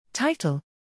Title: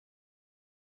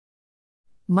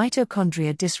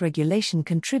 Mitochondria dysregulation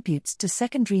contributes to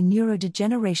secondary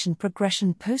neurodegeneration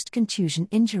progression post-contusion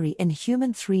injury in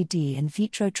human 3D in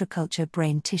vitro triculture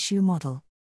brain tissue model.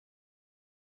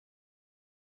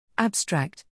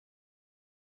 Abstract: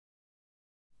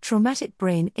 Traumatic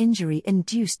brain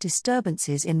injury-induced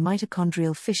disturbances in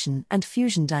mitochondrial fission and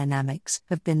fusion dynamics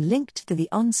have been linked to the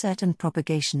onset and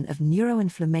propagation of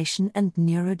neuroinflammation and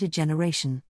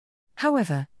neurodegeneration.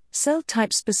 However,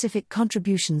 cell-type specific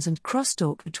contributions and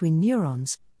crosstalk between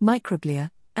neurons, microglia,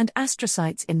 and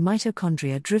astrocytes in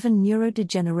mitochondria-driven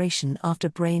neurodegeneration after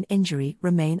brain injury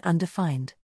remain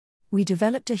undefined. We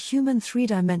developed a human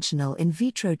three-dimensional in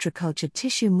vitro triculture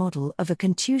tissue model of a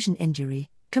contusion injury,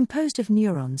 composed of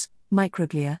neurons,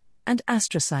 microglia, and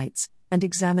astrocytes, and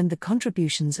examined the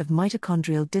contributions of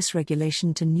mitochondrial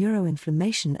dysregulation to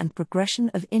neuroinflammation and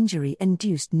progression of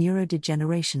injury-induced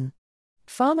neurodegeneration.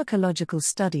 Pharmacological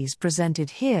studies presented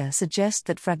here suggest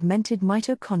that fragmented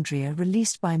mitochondria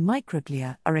released by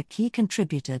microglia are a key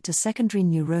contributor to secondary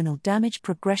neuronal damage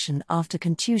progression after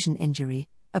contusion injury,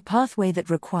 a pathway that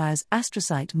requires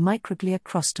astrocyte-microglia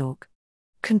crosstalk.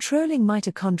 Controlling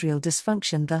mitochondrial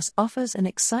dysfunction thus offers an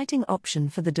exciting option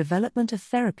for the development of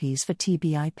therapies for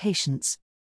TBI patients.